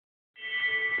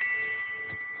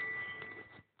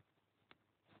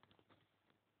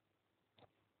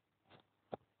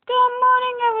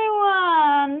morning,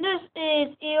 everyone. This is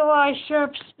Eli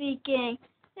Sharp speaking.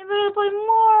 And we're going to play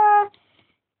more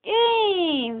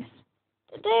games.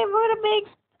 Today we're going to make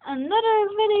another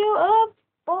video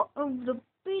of the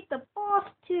Beat the Boss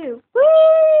 2.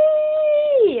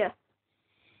 Whee!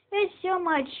 It's so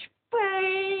much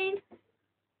pain.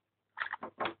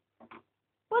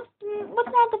 What's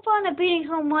not the fun of beating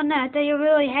someone that you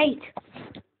really hate?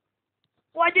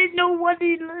 Why did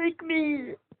nobody like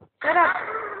me? Shut up.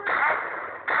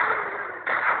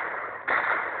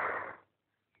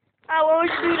 Oh, why would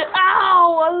you do that?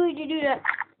 Ow! Why would you do that?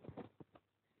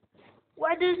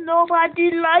 Why does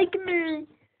nobody like me?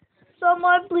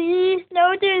 Someone please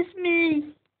notice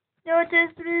me.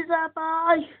 Notice me,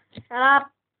 somebody. Shut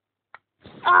up.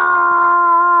 Ah!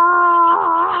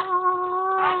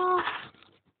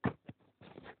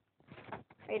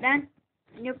 Are you done?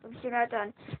 Nope, I'm still not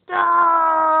done.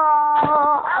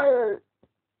 Ah!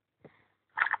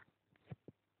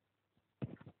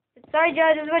 Sorry,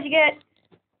 Judge, this is what you get.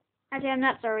 Actually, I'm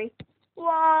not sorry.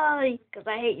 Why? Because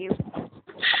I hate you.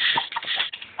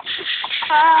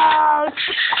 Ouch!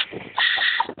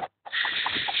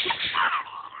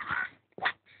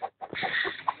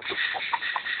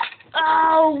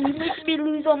 Ow! You make me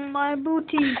lose on my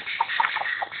booty.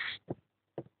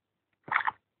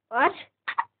 What?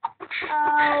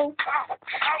 Ow!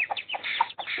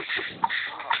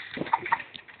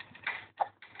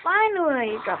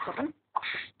 Finally, got something.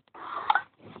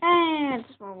 And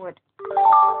some more wood.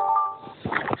 Oh,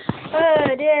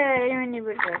 yeah, I don't need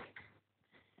wood for this.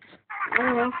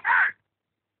 Anyway.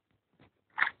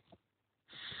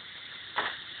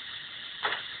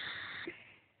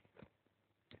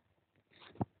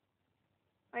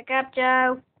 Wake up,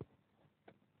 Joe.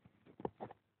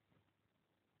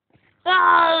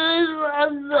 Alright,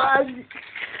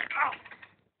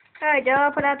 Joe,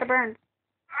 I'll put out the burn.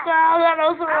 That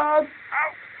also was.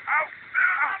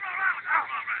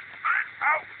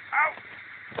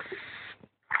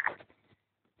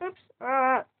 Oops.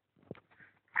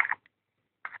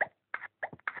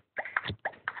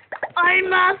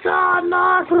 I'm a son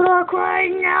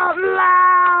crying out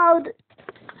loud.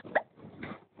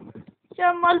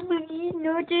 Someone please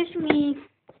notice me.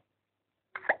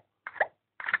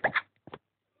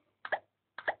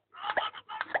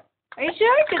 Are you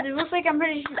sure? Because it looks like I'm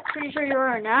pretty sure you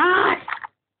are not.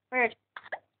 Weird.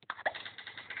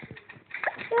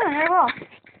 Yeah, very well.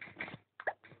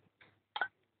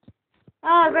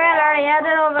 Oh, great, I already had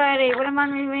that already. What am I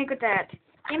going to make with that?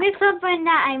 Give me something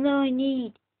that I really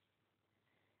need.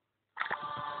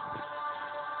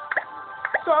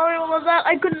 Sorry, what was that?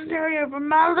 I couldn't hear you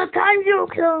from all the time you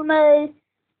killed me.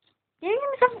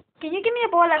 Can you give me a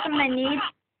ball? That's something I need.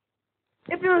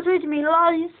 If you will teach me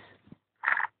lies.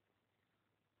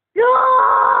 No!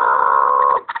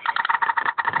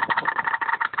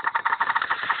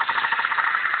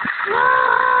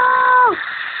 No!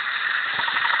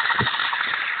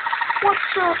 What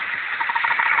the?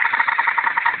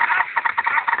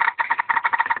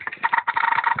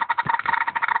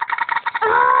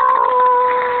 Oh!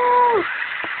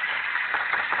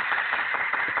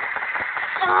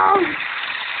 Oh!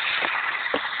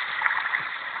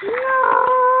 No!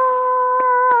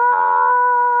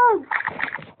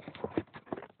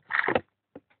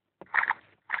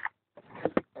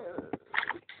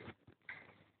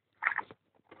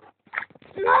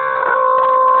 No!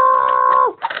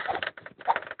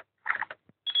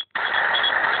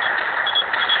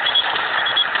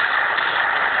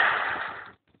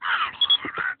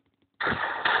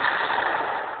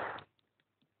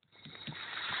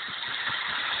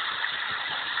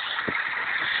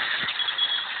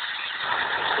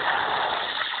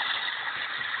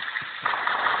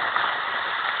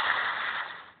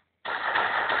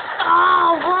 Oh,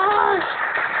 what?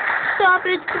 Stop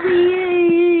it,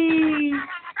 please.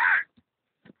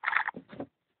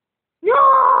 No!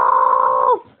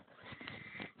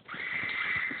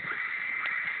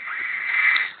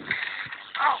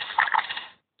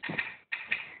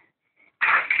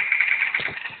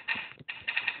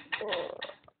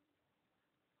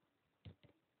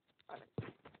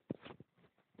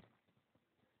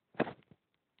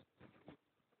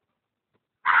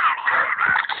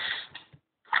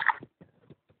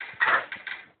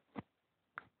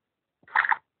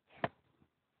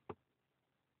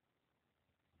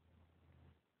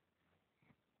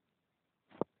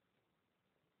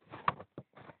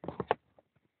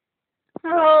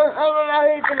 Oh, I'm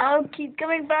alive and I'll keep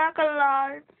coming back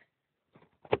alive.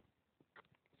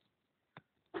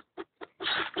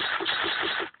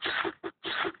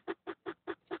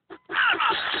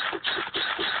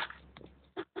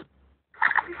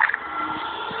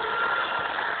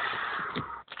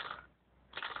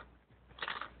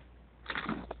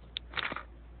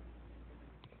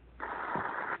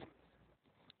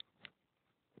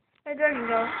 Where'd Dragon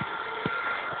go?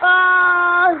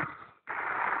 Oh!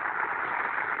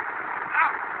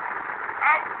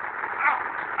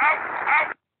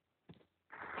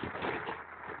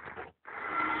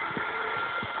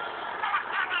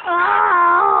 Oh,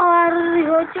 I really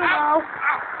hurt you now.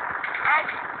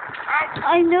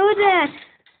 I know that.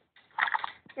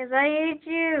 Because I hate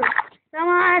you so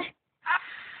much.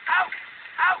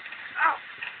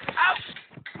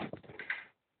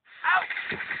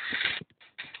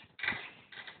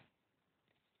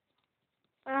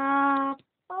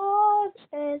 Boss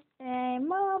is a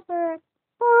mother.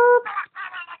 Boop.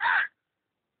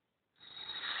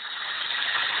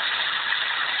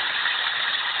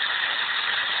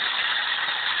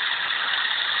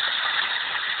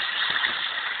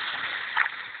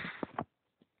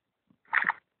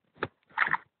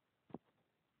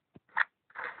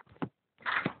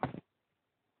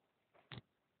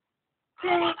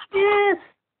 Take this.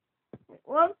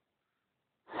 What?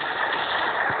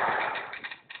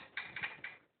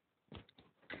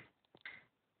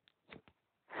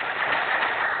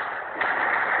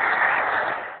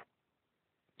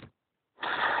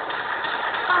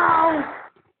 Ow!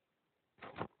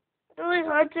 It really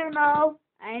hurts you now.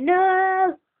 I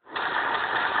know.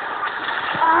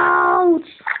 Ouch!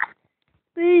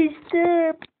 Please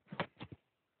stop.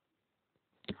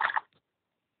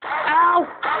 Ow!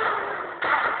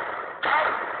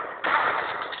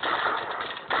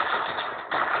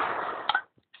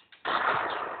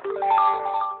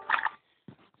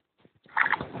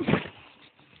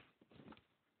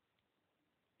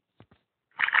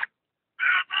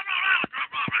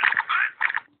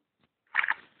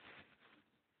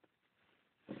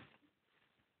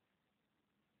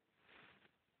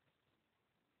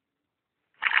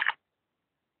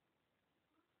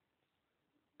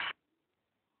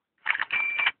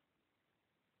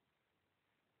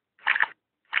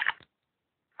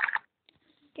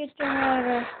 Get your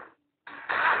water.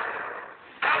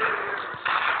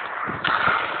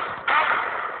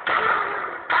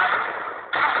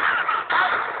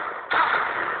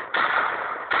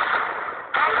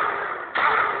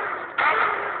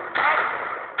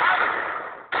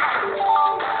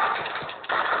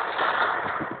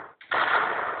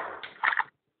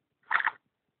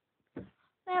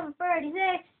 Number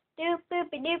 36. Doop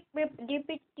boopy doop boopy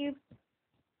doopy doop.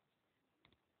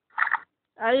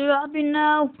 Are you happy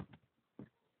now?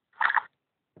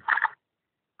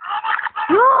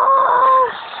 No!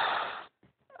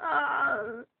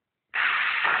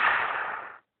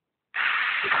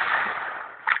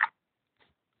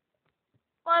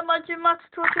 Why must you much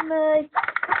torture me?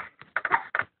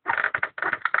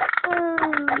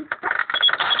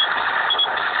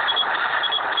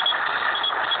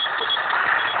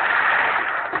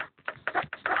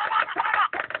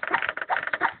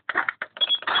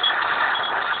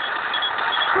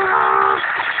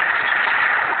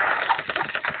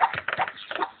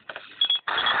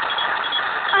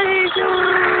 I hate you.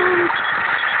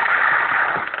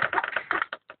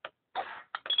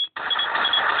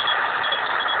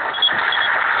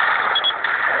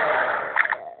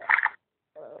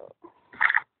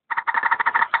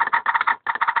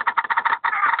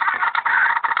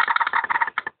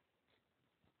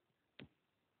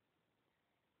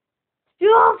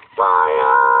 You're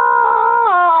fired!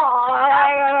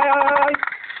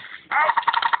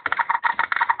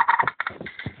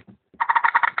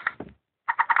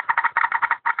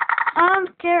 I'm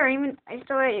scared, I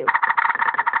still hate you.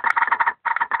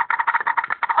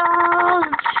 Oh!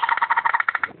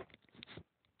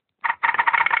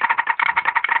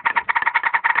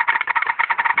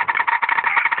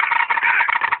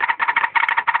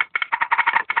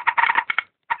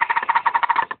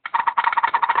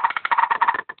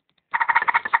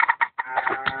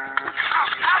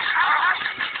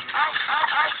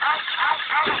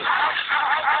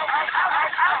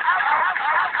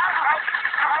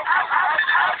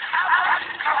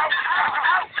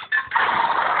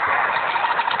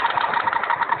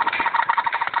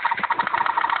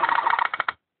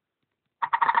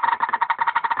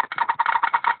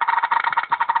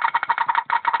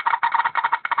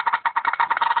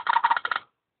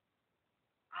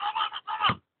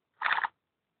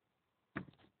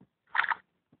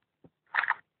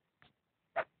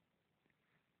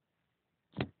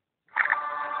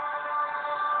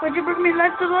 What'd you bring me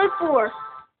life to life for?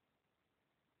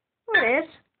 What is?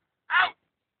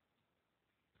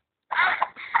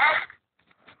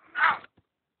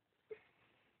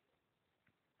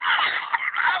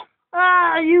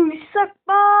 Ah, you suck,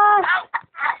 boss!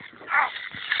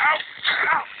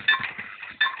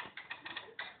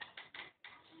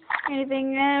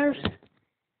 Anything else?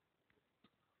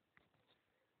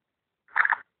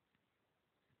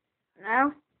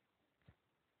 No?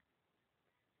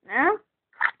 No?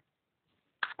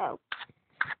 Oh.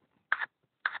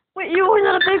 Wait, you always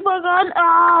had a big bug on?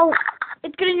 Oh!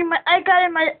 It's getting in my, I got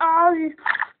in my eyes.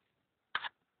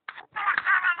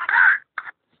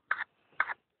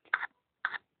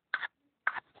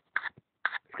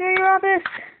 Scary rabbit.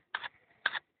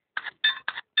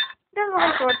 Doesn't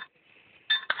like sword.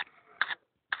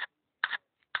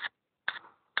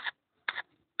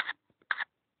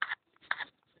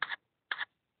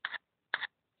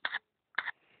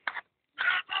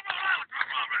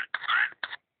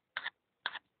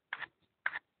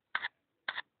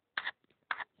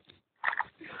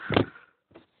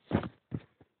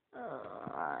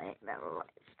 I memorized.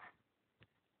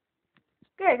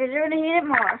 Good, because you're going to heat it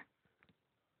more.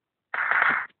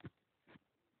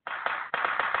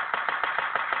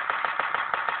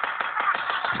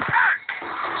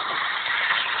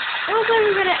 Looks like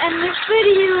we're going to end this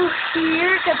video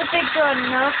here, because the pig's got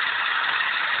enough.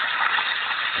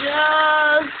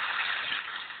 Yes.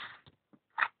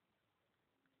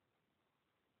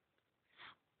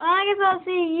 Well, I guess I'll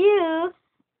see you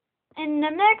in the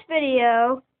next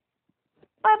video.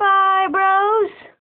 Bye-bye, bros.